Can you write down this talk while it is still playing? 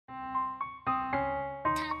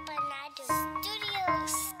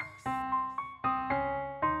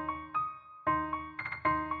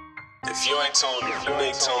you ain't told me, you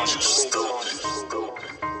ain't told you stupid.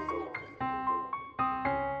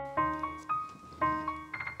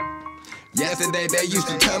 Yesterday they used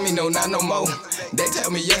to tell me no, not no more. They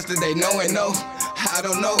tell me yesterday no and no. I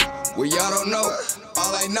don't know, well y'all don't know.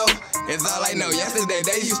 All I know is all I know. Yesterday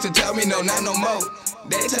they used to tell me no, not no more.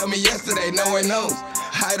 They tell me yesterday no and no.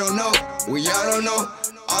 I don't know, well y'all don't know.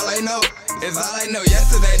 All I know is all I know.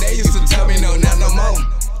 Yesterday they used to tell me no, not no more.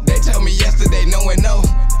 They tell me yesterday no and no.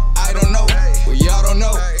 I don't know, well y'all don't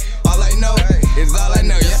know. All I know is all I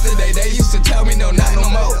know. Yesterday they used to tell me no, not no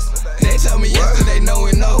more. They tell me yesterday no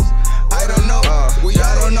and no. I don't know, well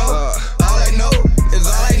y'all don't know. All I know is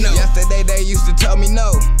all I know. Yesterday they used to tell me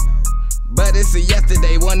no, but it's a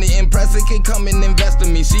yesterday. Wanna impress her, can come and invest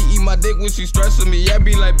in me. She eat my dick when she stressing me. I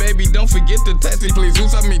be like, baby, don't forget to test it, please. Who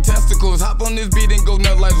sent me testicles? Hop on this beat and go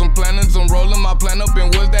nut like some plannings. I'm rolling my plan up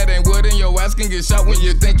in woods that ain't wood, and your ass can get shot when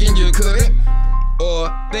you're thinking you couldn't,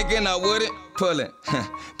 or thinking I wouldn't. Pull it,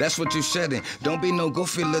 that's what you shouldn't. Don't be no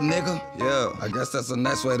goofy little nigga. Yeah, I guess that's a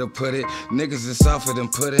nice way to put it. Niggas is softer than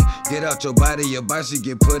pudding. Get out your body should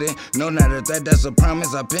get put in. No, not that, that's a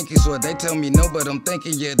promise. I pinky swear. They tell me no, but I'm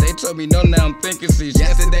thinking yeah. They told me no, now I'm thinking see.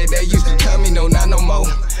 Yesterday they used to tell me no, not no more.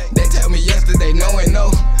 They tell me yesterday no and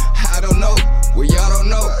no. I don't know, well y'all don't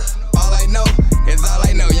know. All I know is all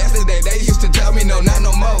I know. Yesterday they used to tell me no, not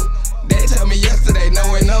no more. They tell me yesterday no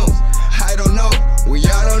and no. I don't know, well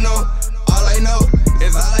y'all don't know. All I know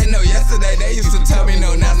is all I know. Yesterday they used to tell me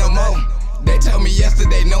no, not no more. They tell me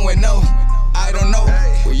yesterday no and no. I don't know,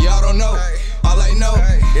 well y'all don't know. All I know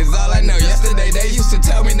is all I know. Yesterday they used to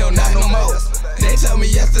tell me no, not no more. They tell me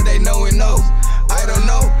yesterday no and no. I don't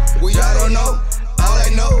know, well y'all don't know. All I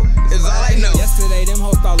know is all I know. Yesterday them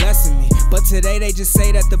hoes thought less of me, but today they just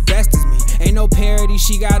say that the best is me. Ain't no parody,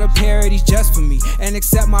 she got a parody just for me, and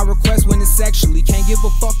accept my request when it's sexually. Can't give a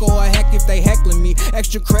fuck or a heck if they heckling me.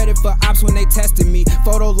 Extra credit for ops when they testing me.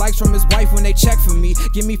 Photo likes from his wife when they check for me.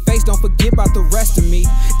 Give me face, don't forget about the rest of me.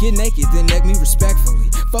 Get naked, then neck me respectfully.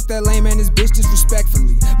 Fuck that lame and his bitch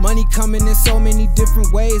disrespectfully. Money coming in so many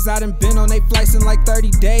different ways. I done been on they flights in like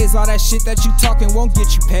 30 days. All that shit that you talking won't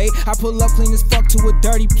get you paid. I pull up clean as fuck to a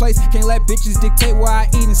dirty place. Can't let bitches dictate where I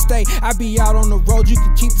eat and stay. I be out on the road, you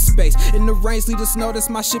can keep the space. In the rain, sleet, the snow, that's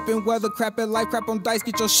my shipping weather. Crap at life, crap on dice,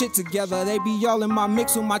 get your shit together. They be all in my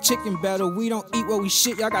mix with my chicken better. We don't eat what we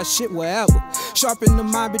shit, y'all got shit wherever. Sharp in the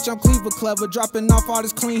mind, bitch, I'm cleaver clever. Dropping off all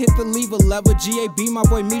this clean, hit the lever lever. GAB, my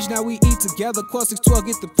boy Meech, now we eat together. Quell6Twelve,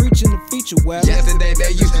 get the preaching, the feature well. Yesterday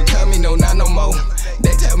they used to tell me no, not no more.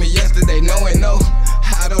 They tell me yesterday no and no.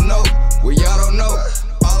 I don't know, well y'all don't know.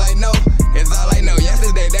 All I know is all I know.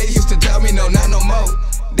 Yesterday they used to tell me no, not no more.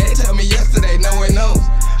 They tell me yesterday no and no.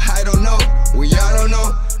 I don't know, well y'all don't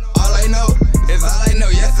know. All I know is all I know.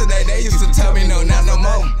 Yesterday they used to tell me no, not no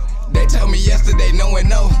more. They tell me yesterday no and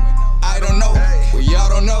no. I don't know, well y'all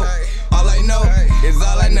don't know. All I know is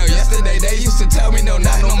all I know. Yesterday they used to tell me no,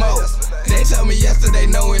 not no more. They tell me yesterday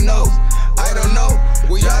no and no. I don't know,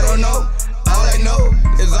 well y'all don't know.